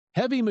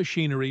Heavy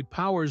machinery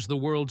powers the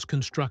world's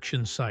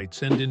construction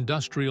sites and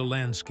industrial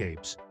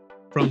landscapes,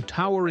 from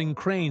towering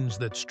cranes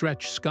that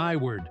stretch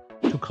skyward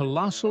to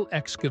colossal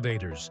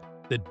excavators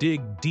that dig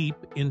deep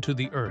into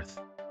the earth.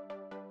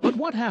 But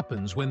what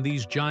happens when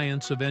these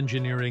giants of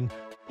engineering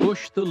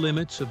push the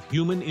limits of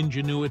human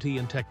ingenuity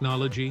and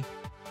technology?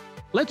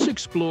 Let's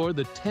explore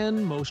the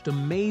 10 most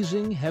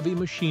amazing heavy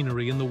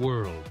machinery in the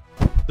world.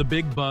 The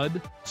Big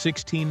Bud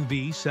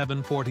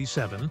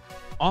 16V747,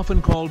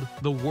 often called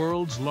the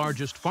world's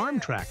largest farm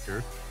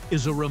tractor,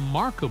 is a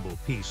remarkable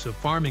piece of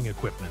farming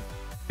equipment.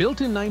 Built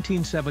in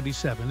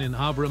 1977 in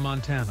Havre,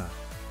 Montana,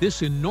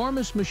 this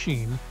enormous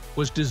machine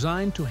was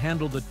designed to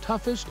handle the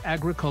toughest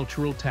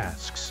agricultural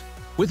tasks.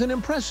 With an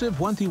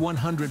impressive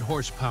 1,100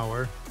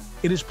 horsepower,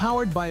 it is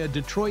powered by a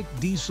Detroit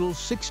diesel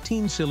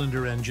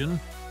 16-cylinder engine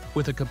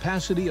with a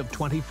capacity of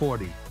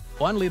 2040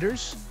 1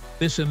 liters.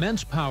 This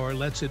immense power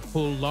lets it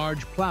pull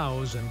large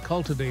plows and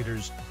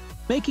cultivators,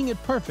 making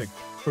it perfect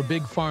for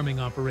big farming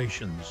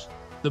operations.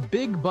 The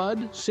Big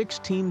Bud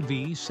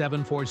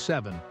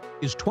 16V747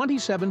 is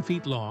 27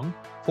 feet long,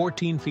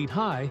 14 feet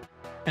high,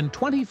 and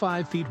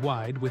 25 feet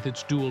wide with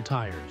its dual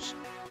tires.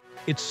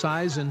 Its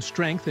size and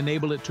strength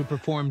enable it to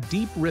perform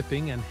deep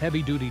ripping and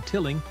heavy-duty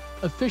tilling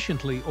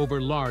efficiently over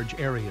large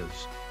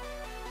areas.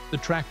 The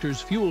tractor's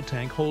fuel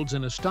tank holds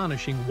an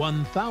astonishing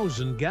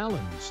 1,000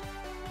 gallons,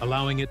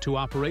 allowing it to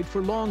operate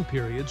for long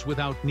periods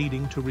without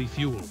needing to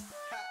refuel.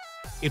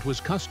 It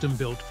was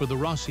custom-built for the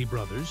Rossi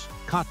brothers,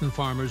 cotton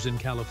farmers in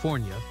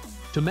California,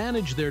 to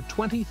manage their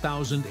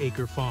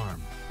 20,000-acre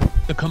farm.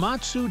 The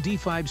Komatsu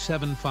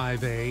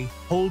D575A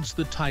holds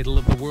the title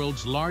of the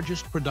world's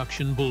largest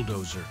production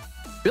bulldozer.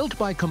 Built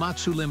by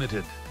Komatsu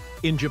Limited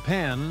in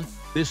Japan,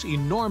 this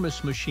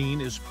enormous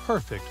machine is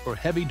perfect for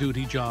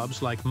heavy-duty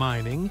jobs like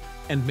mining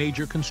and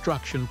major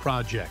construction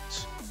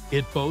projects.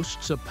 It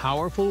boasts a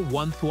powerful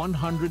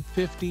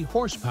 150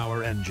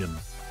 horsepower engine,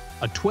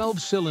 a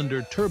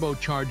 12-cylinder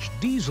turbocharged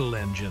diesel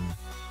engine,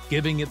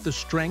 giving it the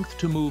strength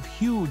to move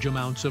huge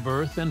amounts of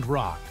earth and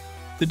rock.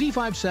 The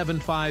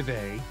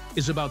D575A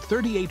is about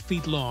 38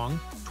 feet long,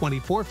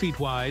 24 feet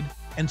wide,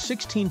 and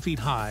 16 feet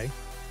high,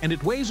 and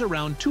it weighs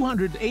around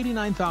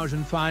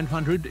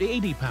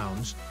 289,580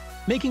 pounds,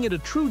 making it a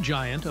true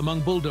giant among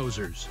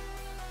bulldozers.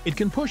 It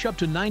can push up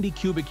to 90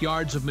 cubic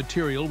yards of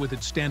material with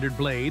its standard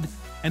blade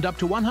and up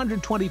to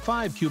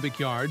 125 cubic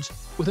yards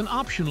with an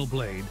optional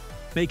blade,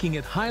 making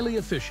it highly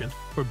efficient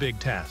for big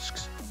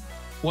tasks.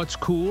 What's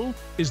cool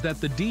is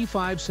that the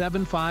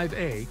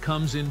D575A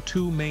comes in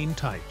two main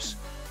types: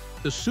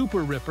 the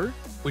Super Ripper,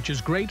 which is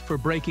great for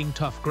breaking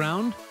tough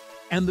ground,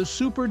 and the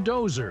Super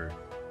Dozer,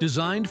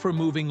 designed for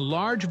moving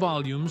large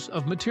volumes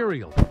of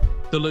material.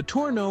 The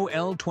LeTourneau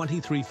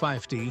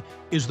L-2350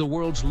 is the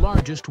world's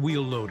largest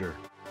wheel loader,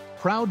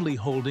 proudly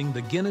holding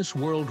the Guinness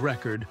World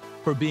Record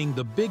for being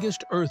the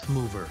biggest earth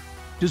mover.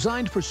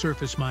 Designed for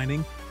surface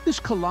mining, this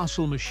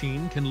colossal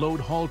machine can load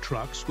haul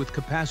trucks with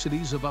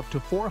capacities of up to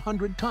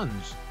 400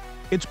 tons.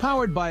 It's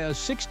powered by a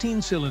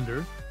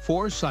 16-cylinder,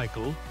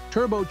 4-cycle,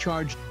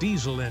 turbocharged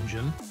diesel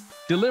engine,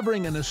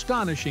 delivering an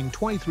astonishing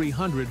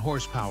 2,300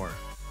 horsepower.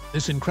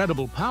 This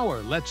incredible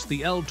power lets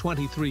the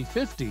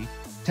L-2350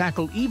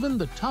 tackle even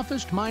the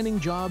toughest mining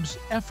jobs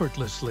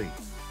effortlessly.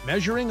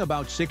 Measuring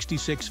about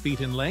 66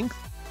 feet in length,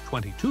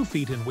 22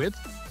 feet in width,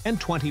 and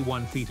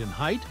 21 feet in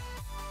height,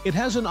 it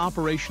has an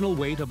operational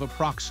weight of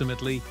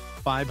approximately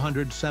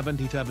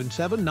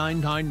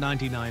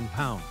 577,999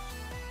 pounds.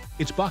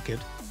 Its bucket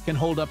can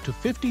hold up to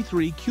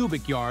 53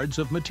 cubic yards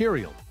of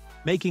material,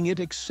 making it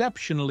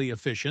exceptionally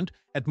efficient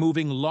at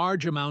moving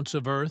large amounts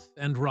of earth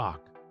and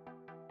rock.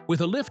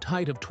 With a lift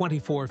height of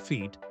 24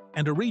 feet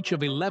and a reach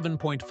of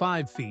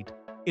 11.5 feet,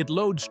 it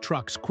loads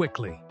trucks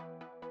quickly.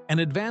 An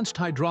advanced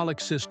hydraulic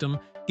system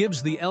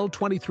gives the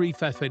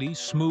L-2350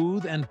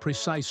 smooth and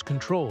precise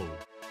control,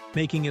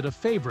 making it a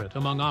favorite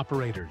among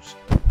operators.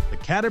 The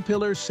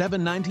Caterpillar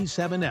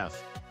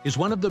 797F is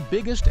one of the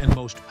biggest and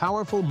most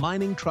powerful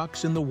mining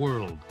trucks in the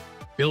world.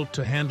 Built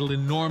to handle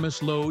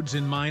enormous loads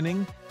in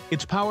mining,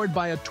 it's powered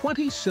by a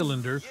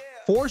 20-cylinder,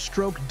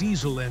 4-stroke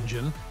diesel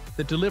engine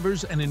that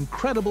delivers an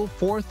incredible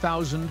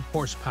 4,000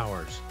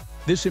 horsepower.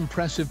 This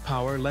impressive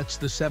power lets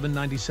the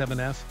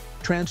 797F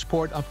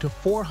transport up to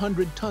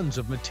 400 tons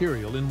of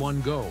material in one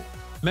go.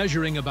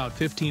 Measuring about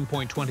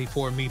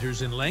 15.24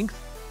 meters in length,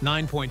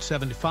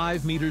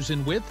 9.75 meters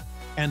in width,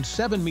 and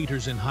 7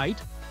 meters in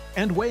height,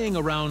 and weighing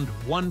around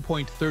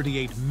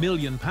 1.38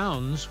 million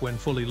pounds when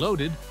fully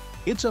loaded,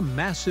 it's a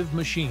massive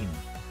machine.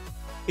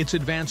 Its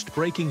advanced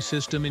braking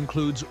system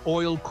includes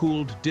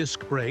oil-cooled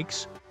disc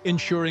brakes,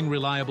 ensuring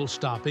reliable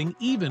stopping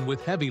even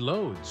with heavy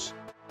loads.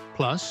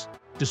 Plus,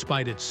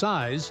 despite its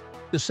size,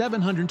 the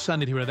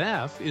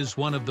 797F is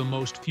one of the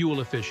most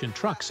fuel-efficient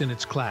trucks in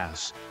its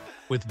class,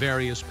 with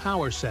various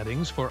power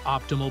settings for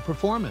optimal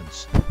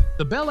performance.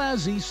 The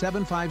BelAZ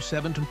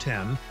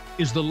 75710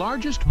 is the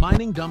largest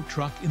mining dump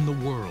truck in the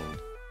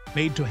world,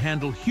 made to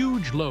handle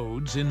huge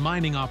loads in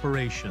mining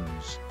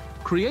operations.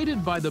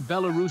 Created by the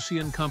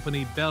Belarusian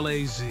company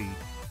BelAZ,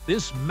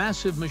 This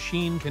massive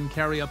machine can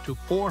carry up to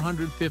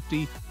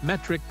 450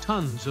 metric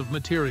tons of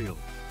material.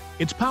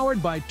 It's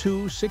powered by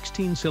two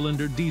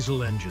 16-cylinder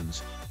diesel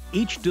engines,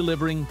 each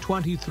delivering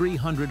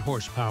 2,300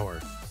 horsepower,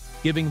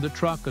 giving the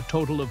truck a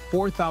total of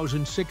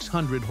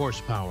 4,600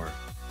 horsepower.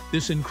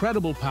 This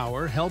incredible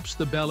power helps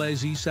the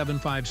BelAZ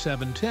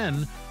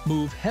 75710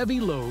 move heavy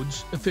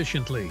loads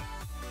efficiently.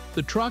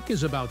 The truck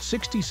is about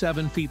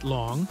 67 feet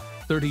long,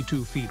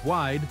 32 feet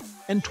wide,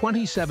 and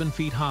 27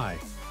 feet high,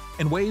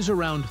 and weighs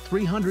around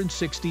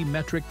 360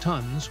 metric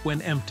tons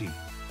when empty.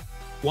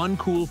 One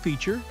cool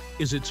feature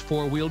is its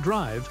four-wheel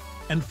drive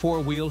and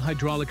four-wheel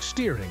hydraulic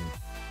steering,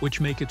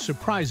 which make it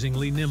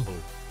surprisingly nimble.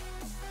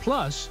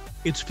 Plus,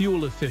 it's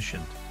fuel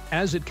efficient,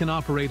 as it can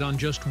operate on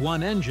just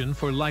one engine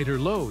for lighter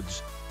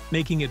loads,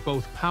 making it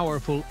both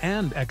powerful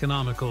and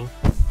economical.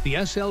 The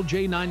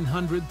SLJ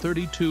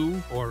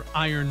 932, or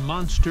Iron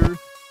Monster,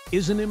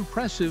 is an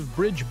impressive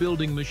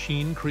bridge-building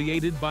machine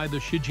created by the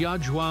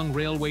Shijiazhuang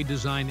Railway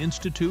Design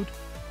Institute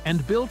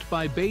and built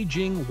by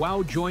Beijing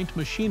Wow Joint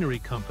Machinery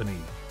Company,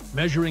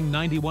 measuring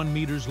 91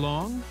 meters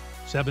long,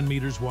 7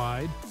 meters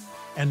wide,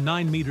 and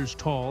 9 meters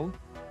tall,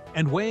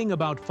 and weighing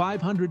about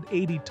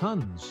 580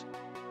 tons.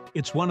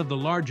 It's one of the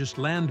largest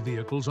land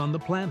vehicles on the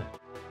planet.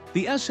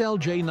 The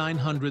SLJ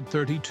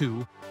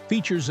 932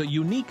 features a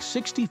unique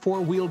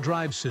 64-wheel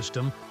drive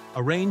system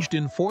arranged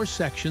in 4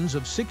 sections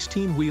of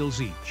 16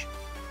 wheels each,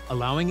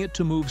 allowing it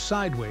to move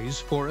sideways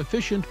for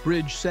efficient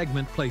bridge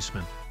segment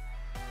placement.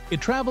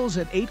 It travels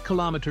at 8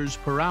 kilometers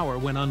per hour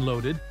when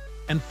unloaded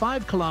and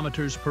 5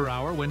 kilometers per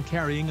hour when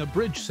carrying a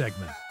bridge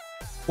segment.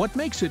 What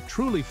makes it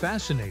truly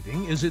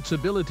fascinating is its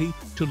ability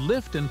to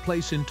lift and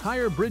place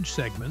entire bridge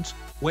segments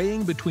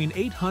weighing between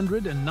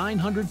 800 and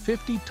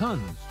 950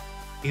 tons,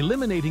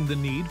 eliminating the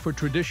need for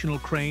traditional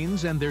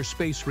cranes and their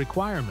space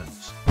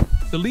requirements.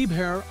 The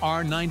Liebherr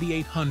R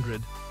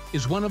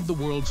is one of the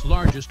world's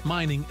largest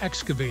mining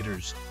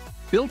excavators,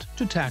 built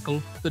to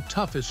tackle the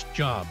toughest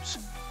jobs.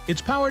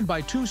 It's powered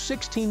by two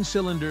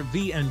 16-cylinder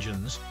V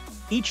engines,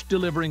 each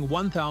delivering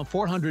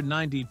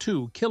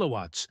 1,492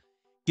 kilowatts,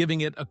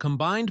 giving it a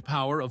combined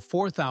power of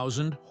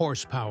 4,000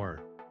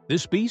 horsepower.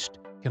 This beast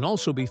can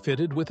also be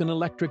fitted with an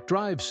electric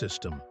drive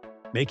system,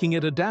 making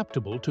it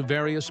adaptable to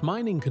various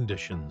mining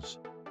conditions.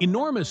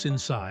 Enormous in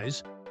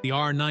size, the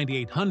R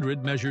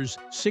measures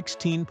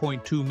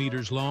 16.2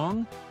 meters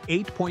long,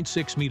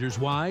 8.6 meters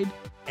wide,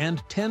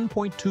 and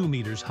 10.2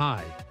 meters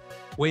high,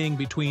 weighing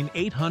between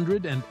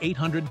 800 and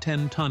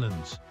 810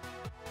 tons.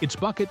 Its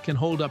bucket can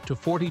hold up to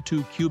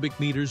 42 cubic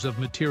meters of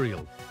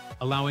material,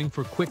 allowing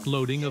for quick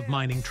loading of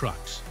mining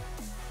trucks.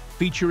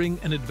 Featuring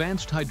an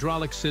advanced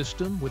hydraulic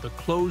system with a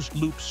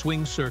closed-loop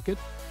swing circuit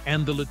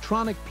and the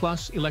LeTourneau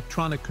Plus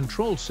electronic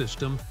control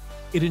system,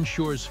 it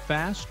ensures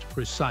fast,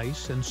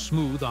 precise, and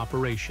smooth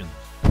operations.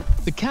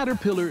 The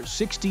Caterpillar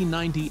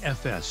 6090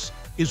 FS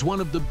is one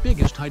of the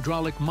biggest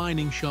hydraulic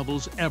mining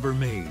shovels ever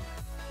made.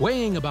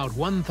 Weighing about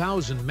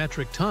 1,000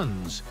 metric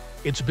tons,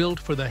 it's built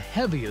for the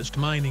heaviest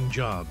mining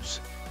jobs.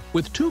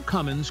 With two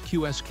Cummins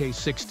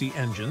QSK60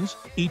 engines,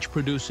 each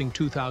producing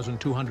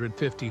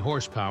 2,250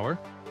 horsepower,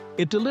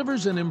 it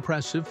delivers an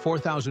impressive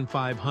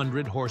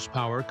 4,500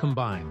 horsepower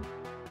combined.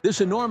 This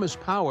enormous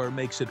power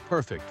makes it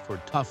perfect for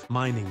tough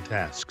mining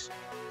tasks.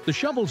 The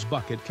shovel's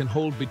bucket can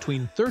hold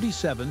between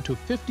 37 to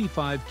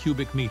 55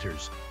 cubic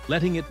meters,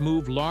 letting it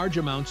move large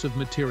amounts of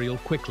material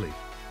quickly.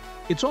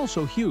 It's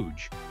also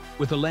huge,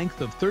 with a length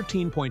of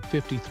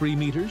 13.53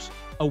 meters,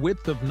 a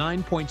width of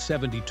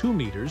 9.72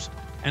 meters,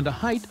 and a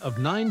height of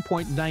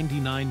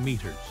 9.99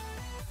 meters.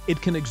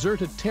 It can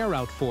exert a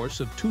tear-out force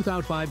of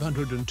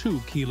 2,502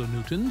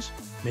 kilonewtons,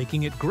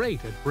 making it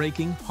great at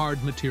breaking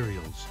hard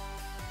materials.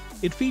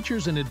 It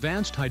features an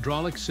advanced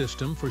hydraulic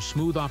system for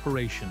smooth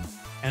operation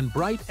and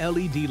bright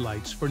LED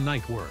lights for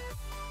night work,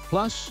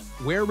 plus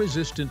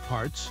wear-resistant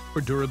parts for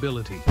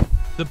durability.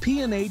 The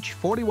P&H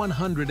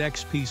 4100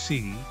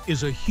 XPC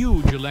is a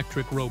huge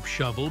electric rope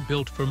shovel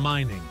built for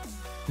mining,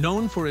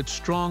 known for its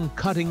strong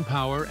cutting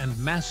power and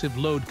massive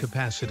load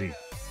capacity.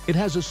 It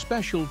has a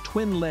special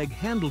twin-leg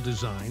handle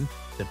design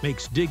that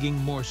makes digging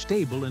more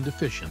stable and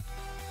efficient.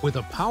 With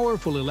a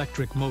powerful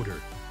electric motor,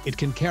 it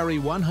can carry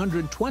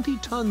 120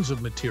 tons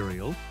of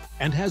material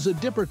and has a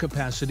dipper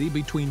capacity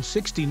between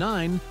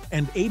 69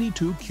 and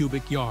 82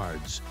 cubic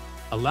yards,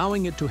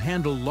 allowing it to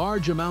handle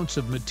large amounts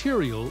of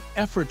material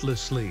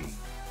effortlessly.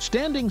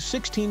 Standing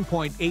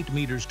 16.8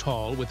 meters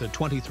tall with a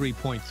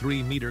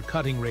 23.3 meter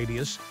cutting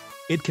radius,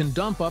 it can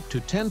dump up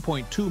to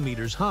 10.2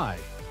 meters high,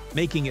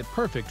 making it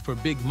perfect for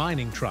big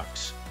mining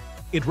trucks.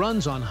 It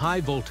runs on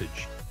high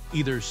voltage,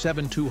 either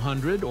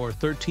 7200 or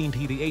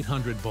 1380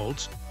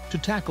 volts, to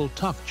tackle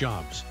tough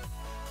jobs.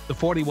 The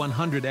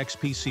 4100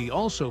 XPC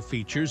also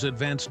features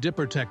advanced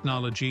dipper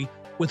technology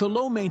with a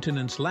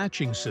low-maintenance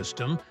latching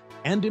system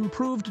and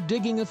improved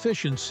digging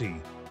efficiency,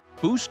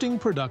 boosting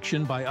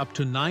production by up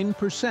to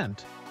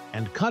 9%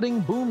 and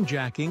cutting boom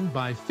jacking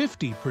by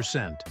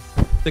 50%.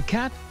 The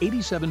CAT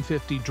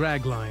 8750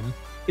 Dragline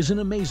is an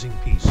amazing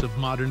piece of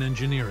modern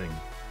engineering,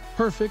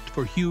 perfect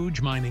for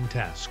huge mining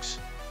tasks.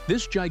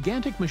 This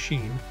gigantic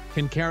machine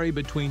can carry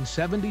between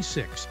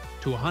 76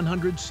 to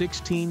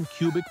 116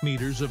 cubic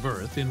meters of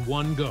earth in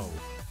one go,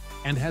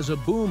 and has a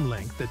boom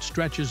length that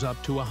stretches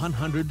up to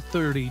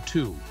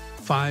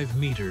 132.5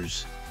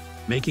 meters,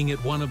 making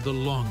it one of the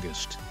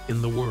longest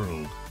in the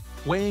world.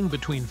 Weighing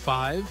between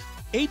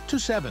 8 to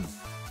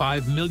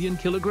 5 million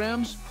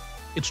kilograms,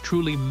 it's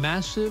truly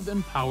massive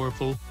and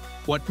powerful.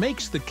 What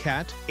makes the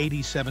CAT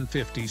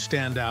 8750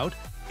 stand out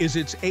is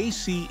its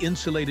AC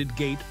insulated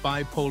gate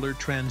bipolar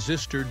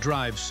transistor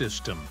drive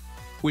system,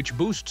 which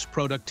boosts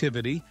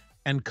productivity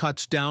and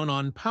cuts down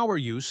on power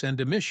use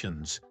and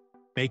emissions,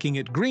 making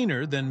it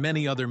greener than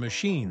many other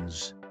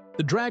machines.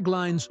 The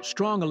Dragline's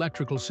strong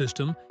electrical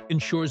system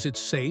ensures it's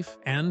safe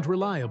and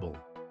reliable.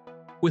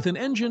 With an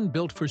engine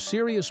built for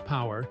serious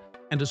power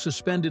and a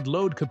suspended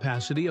load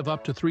capacity of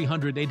up to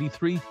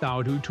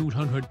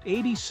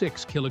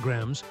 383,286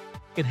 kilograms,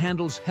 it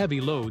handles heavy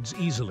loads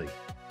easily.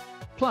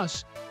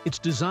 Plus, its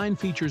design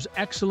features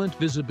excellent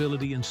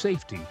visibility and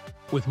safety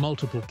with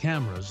multiple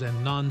cameras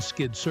and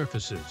non-skid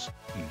surfaces.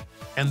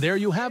 And there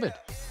you have it,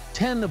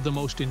 10 of the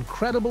most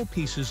incredible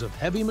pieces of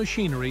heavy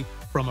machinery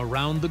from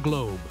around the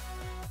globe.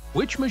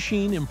 Which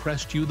machine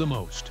impressed you the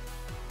most?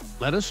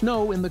 Let us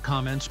know in the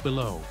comments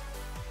below.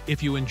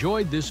 If you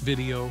enjoyed this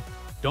video,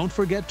 don't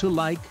forget to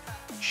like,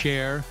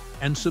 share,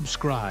 and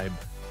subscribe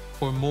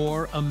for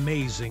more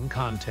amazing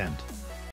content.